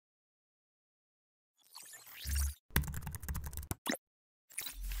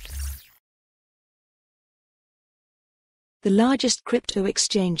The largest crypto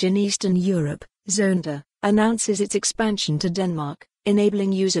exchange in Eastern Europe, Zonda, announces its expansion to Denmark,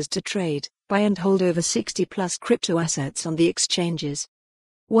 enabling users to trade, buy and hold over 60+ crypto assets on the exchanges.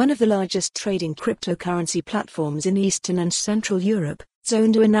 One of the largest trading cryptocurrency platforms in Eastern and Central Europe,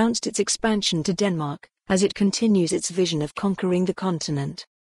 Zonda announced its expansion to Denmark, as it continues its vision of conquering the continent.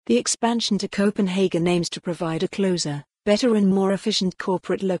 The expansion to Copenhagen aims to provide a closer, better and more efficient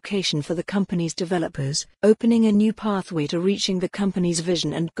corporate location for the company's developers, opening a new pathway to reaching the company's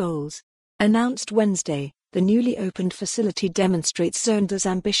vision and goals. Announced Wednesday, the newly opened facility demonstrates Zonda's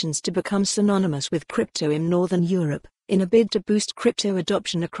ambitions to become synonymous with crypto in Northern Europe, in a bid to boost crypto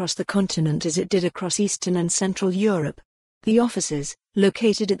adoption across the continent as it did across Eastern and Central Europe. The offices,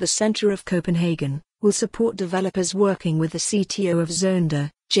 located at the center of Copenhagen, will support developers working with the CTO of Zonda,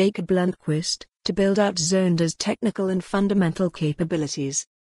 Jacob Lundquist, to build out Zonda's technical and fundamental capabilities.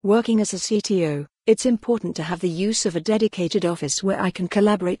 Working as a CTO, it's important to have the use of a dedicated office where I can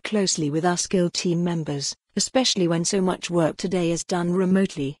collaborate closely with our skilled team members, especially when so much work today is done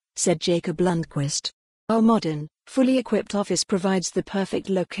remotely, said Jacob Lundquist. Our modern, fully equipped office provides the perfect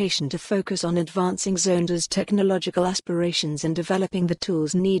location to focus on advancing Zonda's technological aspirations and developing the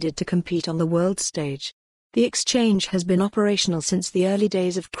tools needed to compete on the world stage. The exchange has been operational since the early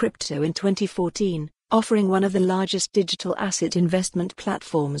days of crypto in 2014, offering one of the largest digital asset investment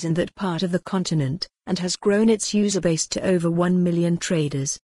platforms in that part of the continent, and has grown its user base to over 1 million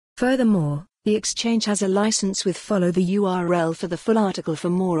traders. Furthermore, the exchange has a license with follow the URL for the full article. For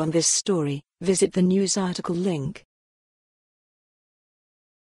more on this story, visit the news article link.